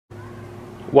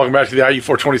Welcome back to the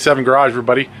IU427 garage,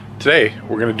 everybody. Today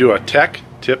we're going to do a Tech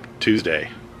Tip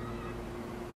Tuesday.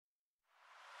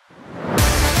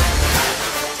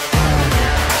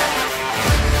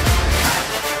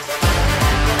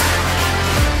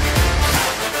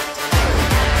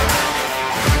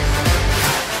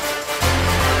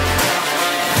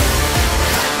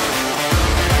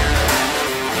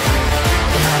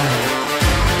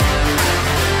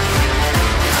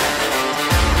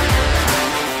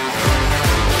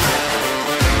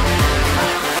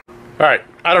 Alright,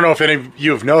 I don't know if any of you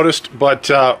have noticed,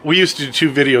 but we used to do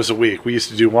 2 videos a week. We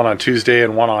used to do one on Tuesday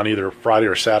and one on either Friday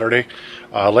or Saturday.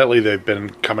 Lately they've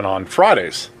been coming on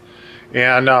Fridays.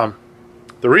 And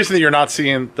the reason that you're not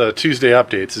seeing the Tuesday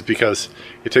updates is because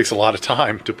it takes a lot of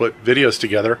time to put videos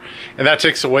together, and that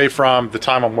takes away from the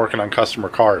time I'm working on customer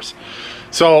cars.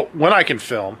 So when I can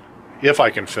film, if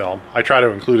I can film, I try to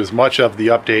include as much of the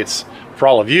updates for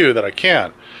all of you that I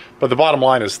can. But the bottom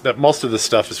line is that most of this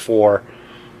stuff is for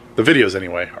the videos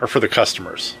anyway, are for the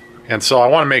customers. And so I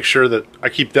want to make sure that I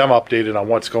keep them updated on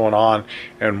what's going on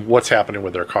and what's happening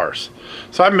with their cars.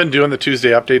 So I haven't been doing the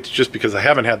Tuesday updates just because I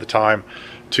haven't had the time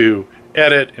to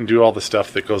edit and do all the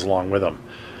stuff that goes along with them.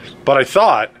 But I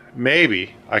thought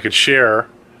maybe I could share,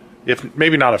 if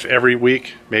maybe not if every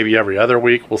week, maybe every other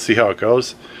week, we'll see how it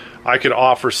goes. I could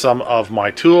offer some of my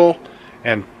tool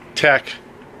and tech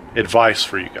advice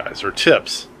for you guys, or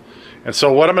tips. And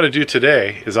so what I'm going to do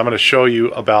today is I'm going to show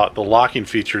you about the locking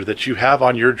feature that you have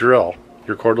on your drill,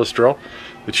 your cordless drill,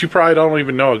 that you probably don't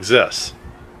even know exists.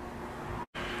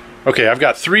 Okay, I've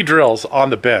got 3 drills on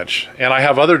the bench, and I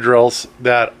have other drills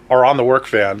that are on the work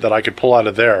van that I could pull out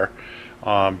of there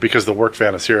because the work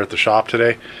van is here at the shop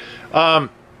today.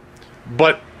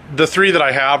 But the 3 that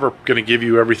I have are going to give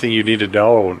you everything you need to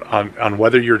know on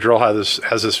whether your drill has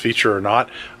this feature or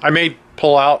not. I may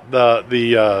pull out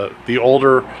the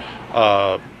older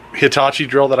Hitachi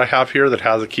drill that I have here that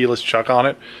has a keyless chuck on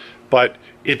it, but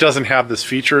it doesn't have this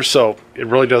feature, so it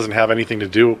really doesn't have anything to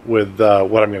do with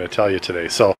what I'm going to tell you today.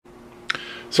 So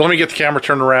let me get the camera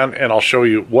turned around and I'll show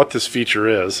you what this feature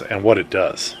is and what it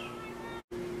does.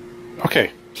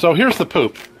 Okay, so here's the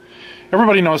poop.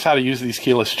 Everybody knows how to use these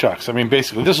keyless chucks. I mean,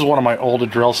 basically, this is one of my older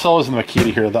drills. So is the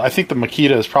Makita here. I think the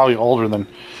Makita is probably older than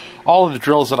all of the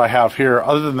drills that I have here,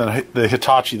 other than the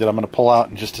Hitachi that I'm going to pull out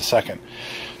in just a second.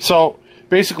 So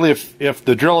basically, if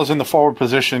the drill is in the forward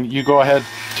position, you go ahead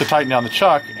to tighten down the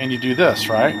chuck and you do this,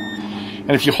 right?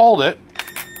 And if you hold it,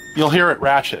 you'll hear it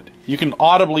ratchet. You can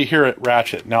audibly hear it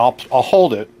ratchet. Now I'll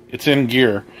hold it. It's in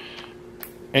gear,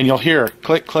 and you'll hear it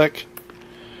click, click.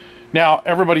 Now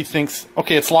everybody thinks,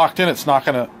 okay, it's locked in. It's not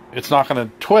gonna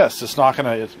twist. It's not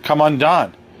gonna come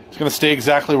undone. It's gonna stay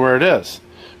exactly where it is.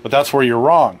 But that's where you're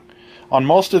wrong. On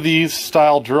most of these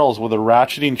style drills with a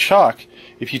ratcheting chuck,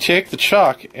 if you take the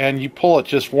chuck and you pull it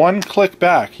just one click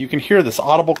back, you can hear this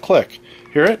audible click.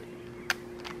 Hear it?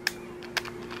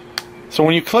 So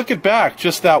when you click it back,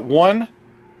 just that one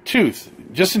tooth,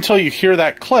 just until you hear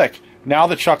that click, now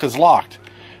the chuck is locked.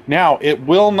 Now it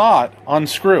will not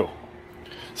unscrew.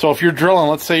 So if you're drilling,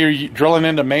 let's say you're drilling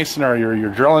into masonry or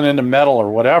you're drilling into metal or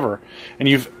whatever, and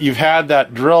you've had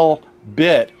that drill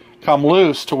bit come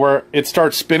loose to where it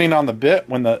starts spinning on the bit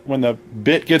when the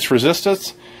bit gets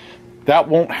resistance, that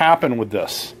won't happen with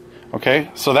this.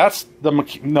 Okay, so that's the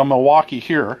Milwaukee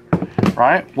here,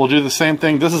 right? We'll do the same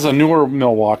thing. This is a newer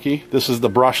Milwaukee. This is the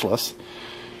brushless.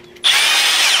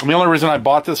 And the only reason I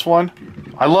bought this one,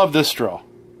 I love this drill.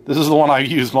 This is the one I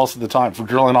use most of the time for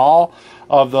drilling all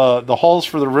of the holes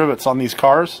for the rivets on these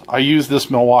cars. I use this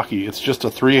Milwaukee. It's just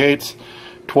a 3/8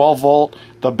 12 volt.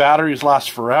 The batteries last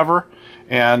forever,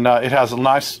 and it has a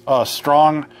nice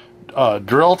strong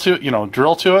drill to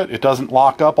it. It doesn't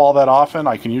lock up all that often.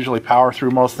 I can usually power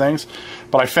through most things,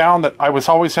 but I found that I was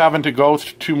always having to go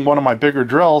to one of my bigger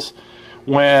drills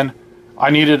when I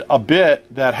needed a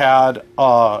bit that had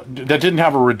that didn't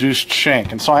have a reduced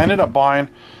shank, and so I ended up buying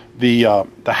the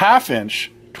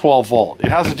 1/2-inch 12 volt. It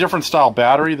has a different style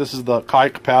battery. This is the high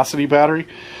capacity battery,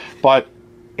 but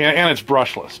and it's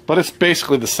brushless, but it's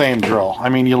basically the same drill. I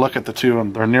mean, you look at the two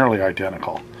and they're nearly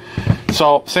identical.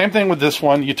 So same thing with this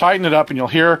one. You tighten it up and you'll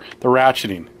hear the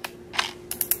ratcheting.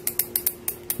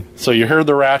 So you hear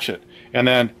the ratchet, and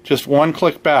then just one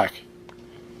click back,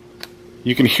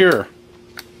 you can hear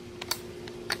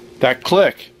that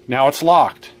click. Now it's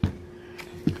locked.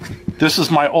 This is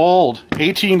my old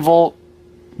 18 volt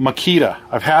Makita.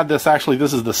 I've had this, actually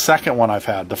this is the second one I've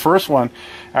had. The first one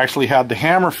actually had the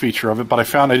hammer feature of it, but I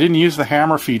found I didn't use the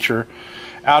hammer feature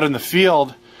out in the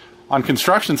field on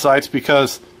construction sites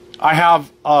because I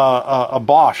have a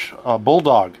Bosch, a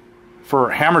Bulldog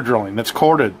for hammer drilling that's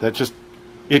corded, that just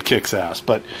it kicks ass.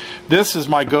 But this is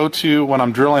my go-to when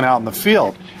I'm drilling out in the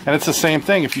field. And it's the same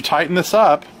thing. If you tighten this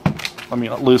up, let me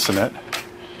loosen it.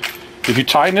 If you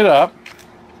tighten it up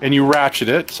and you ratchet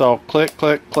it, so click,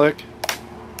 click, click,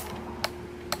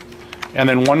 and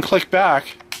then one click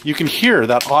back, you can hear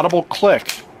that audible click.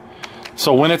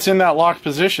 So when it's in that locked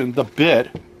position, the bit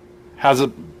has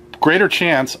a greater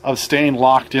chance of staying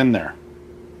locked in there.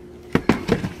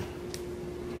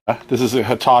 This is a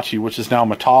Hitachi, which is now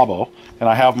Metabo, and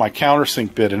I have my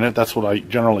countersink bit in it. That's what I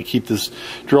generally keep this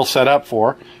drill set up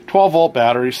for. 12-volt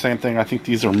batteries, same thing. I think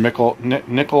these are nickel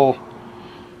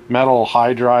metal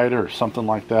hydride or something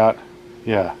like that.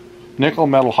 Yeah, nickel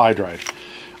metal hydride.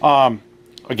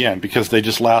 Again, because they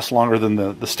just last longer than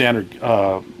the standard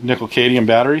nickel cadmium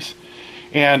batteries.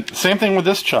 And same thing with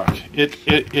this chuck.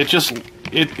 It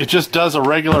just does a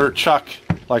regular chuck,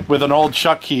 like with an old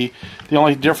chuck key. The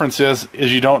only difference is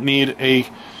you don't need a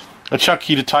chuck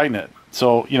key to tighten it.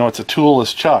 So, you know, it's a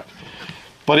toolless chuck.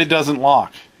 But it doesn't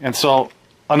lock. And so,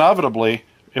 inevitably,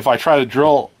 if I try to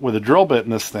drill with a drill bit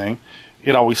in this thing,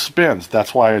 it always spins.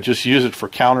 That's why I just use it for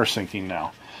countersinking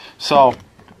now. So,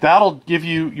 that'll give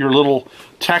you your little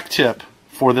tech tip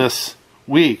for this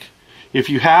week. If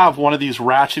you have one of these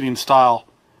ratcheting style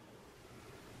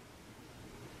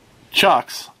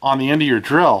chucks on the end of your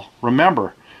drill,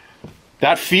 remember,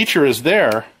 that feature is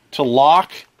there to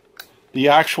lock the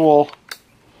actual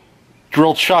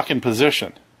drill chuck in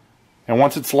position. And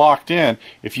once it's locked in,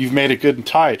 if you've made it good and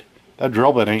tight, that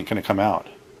drill bit ain't going to come out.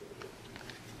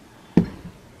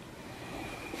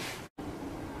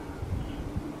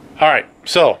 Alright,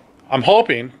 so I'm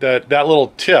hoping that that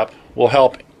little tip will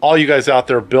help all you guys out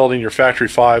there building your factory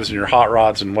 5s and your hot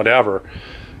rods and whatever.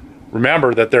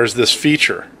 Remember that there's this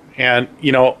feature. And,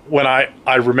 you know, when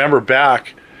I remember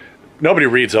back, nobody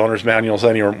reads owner's manuals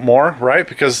anymore, right?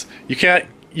 Because you can't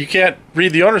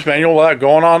read the owner's manual without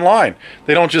going online.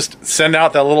 They don't just send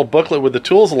out that little booklet with the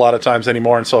tools a lot of times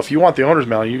anymore. And so if you want the owner's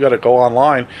manual, you got to go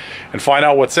online and find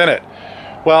out what's in it.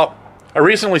 Well, I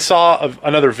recently saw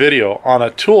another video on a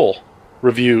tool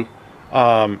review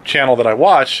channel that I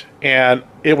watch, and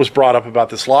it was brought up about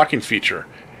this locking feature.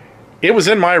 It was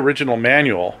in my original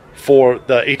manual for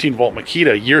the 18-volt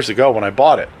Makita years ago when I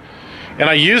bought it, and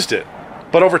I used it.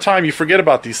 But over time, you forget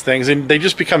about these things, and they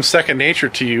just become second nature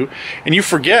to you, and you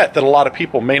forget that a lot of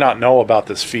people may not know about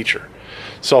this feature.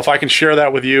 So if I can share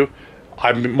that with you,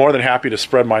 I'm more than happy to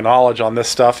spread my knowledge on this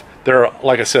stuff. There are,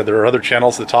 like I said, there are other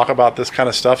channels that talk about this kind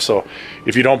of stuff, so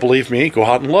if you don't believe me, go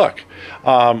out and look.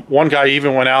 One guy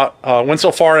even went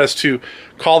so far as to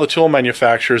call the tool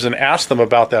manufacturers and ask them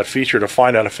about that feature to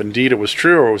find out if indeed it was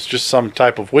true or it was just some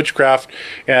type of witchcraft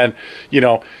and, you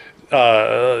know,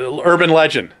 urban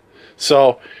legend.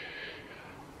 So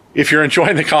if you're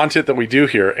enjoying the content that we do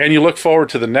here and you look forward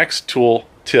to the next Tool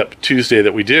Tip Tuesday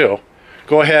that we do,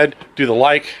 go ahead, do the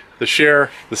like, the share,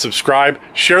 the subscribe.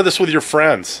 Share this with your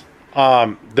friends.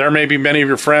 There may be many of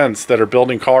your friends that are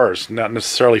building cars, not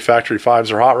necessarily factory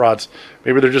 5s or hot rods.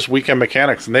 Maybe they're just weekend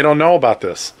mechanics and they don't know about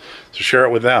this. So share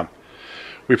it with them.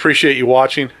 We appreciate you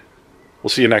watching. We'll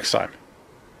see you next time.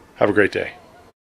 Have a great day.